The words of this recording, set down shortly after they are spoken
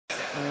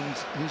And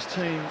his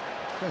team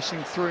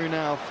pressing through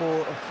now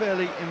for a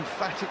fairly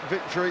emphatic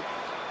victory.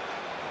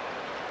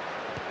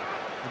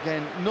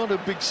 Again, not a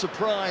big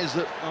surprise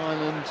that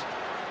Ireland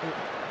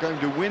are going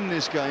to win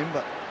this game,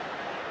 but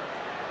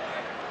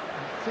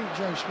I think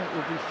Joe Schmidt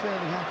will be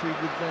fairly happy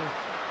with the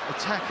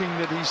attacking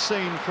that he's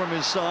seen from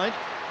his side.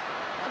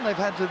 And they've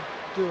had to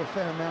do a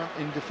fair amount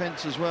in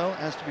defence as well,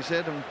 has to be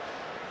said. And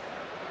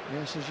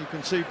yes, as you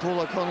can see,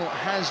 Paul O'Connell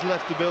has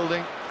left the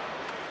building.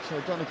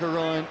 So Donica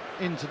Ryan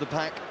into the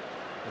pack.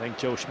 I think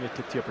Joe Schmidt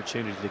took the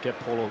opportunity to get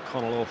Paul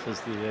O'Connell off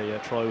as the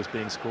try was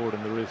being scored,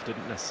 and the roof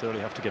didn't necessarily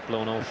have to get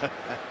blown off.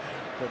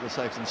 Better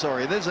safe than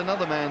sorry. There's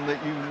another man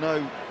that you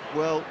know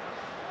well,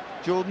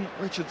 Jordan,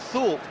 Richard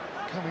Thorpe,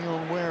 coming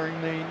on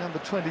wearing the number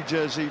 20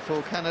 jersey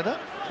for Canada,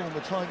 former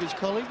Tigers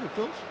colleague, of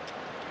course.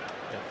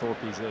 Yeah, Thorpe,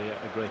 he's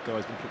a great guy.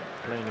 He's been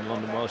playing in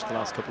London Welsh the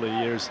last couple of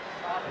years.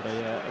 But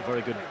a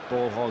very good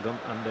ball hog,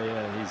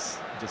 and he's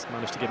just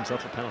managed to give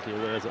himself a penalty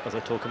away as I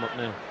talk him up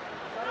now.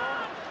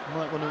 You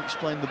might want to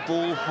explain the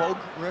ball hog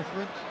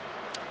reference.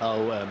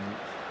 Oh,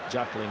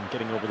 Jacqueline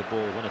getting over the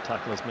ball when a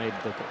tackle is made,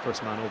 the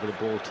first man over the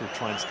ball to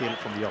try and steal it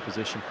from the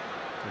opposition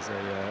is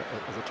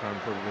a term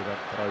probably that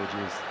I would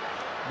use.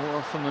 More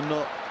often than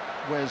not,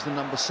 wears the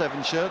number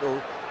 7 shirt,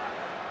 or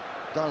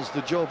does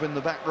the job in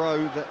the back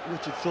row that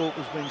Richard Thorpe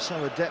has been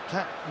so adept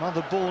at.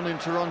 Mother born in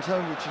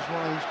Toronto, which is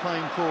why he's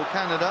playing for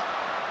Canada.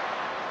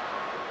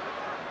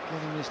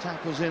 Getting his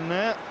tackles in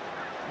there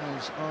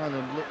as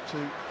Ireland look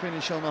to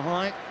finish on a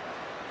high.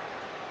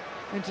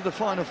 Into the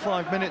final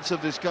 5 minutes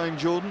of this game,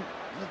 Jordan.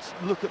 Let's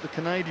look at the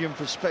Canadian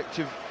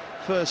perspective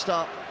first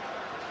up.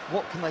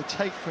 What can they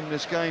take from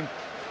this game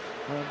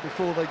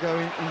before they go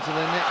into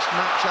their next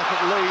match-up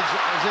at Leeds,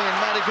 as Ian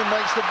Madigan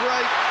makes the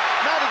break.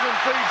 Madigan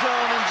feeds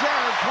on, and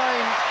Jared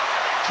Payne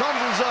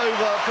trundles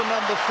over for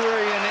number 3,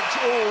 and it's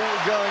all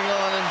going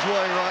Ireland's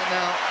way right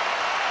now.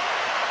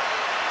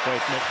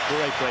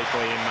 Great break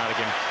by Ian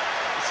Madigan.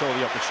 Saw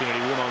the opportunity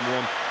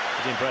one-on-one.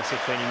 The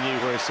impressive thing, he knew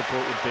where his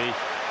support would be.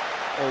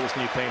 Always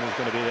knew Payne was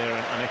going to be there,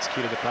 and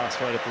executed the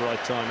pass right at the right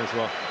time as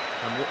well.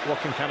 And what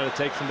can Canada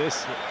take from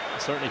this?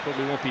 Certainly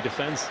probably won't be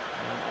defence.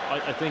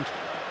 I think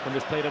when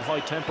they've played at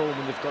high tempo,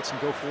 when they've got some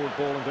go-forward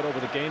ball and got over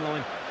the gain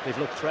line, they've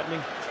looked threatening.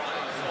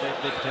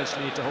 They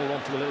potentially need to hold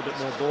on to a little bit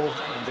more ball,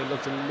 and they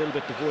looked a little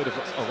bit devoid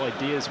of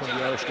ideas when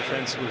the Irish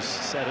defence was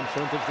set in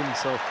front of them.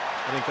 So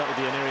I think that will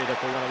be an area that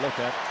they want to look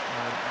at.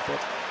 But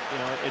you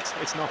know,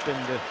 it's not been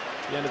the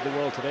end of the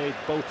world today.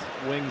 Both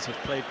wings have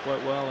played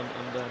quite well,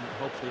 and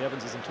hopefully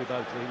Evans isn't too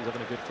bad, because he was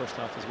having a good first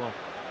half as well.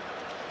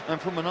 And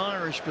from an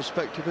Irish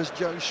perspective, has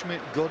Joe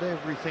Schmidt got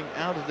everything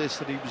out of this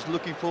that he was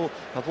looking for?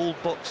 Have all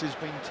boxes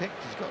been ticked?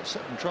 He's got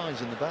 7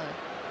 tries in the bag.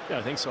 Yeah,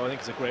 I think so. I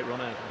think it's a great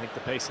run out. I think the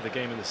pace of the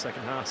game in the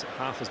second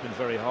half has been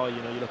very high. You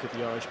know, you look at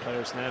the Irish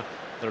players now,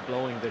 they're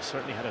blowing. They've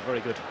certainly had a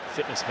very good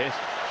fitness hit.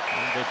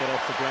 And they got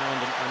off the ground,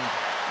 and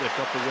they've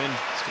got the win,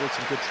 scored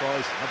some good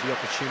tries, had the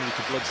opportunity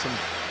to blood some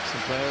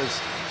players,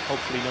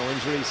 hopefully no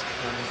injuries,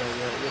 and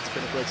it's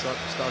been a great start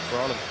for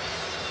Ireland.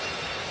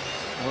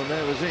 Well,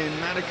 there was Ian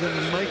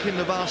Madigan making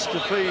the bus to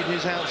feed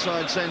his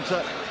outside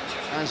centre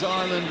as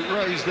Ireland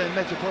raised their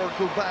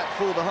metaphorical bat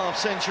for the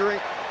half-century.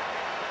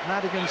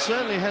 Madigan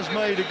certainly has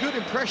made a good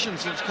impression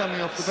since coming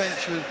off the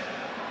bench with,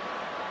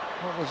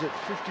 what was it,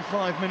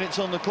 55 minutes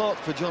on the clock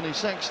for Johnny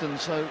Sexton.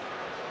 So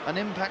an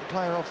impact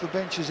player off the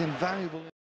bench is invaluable.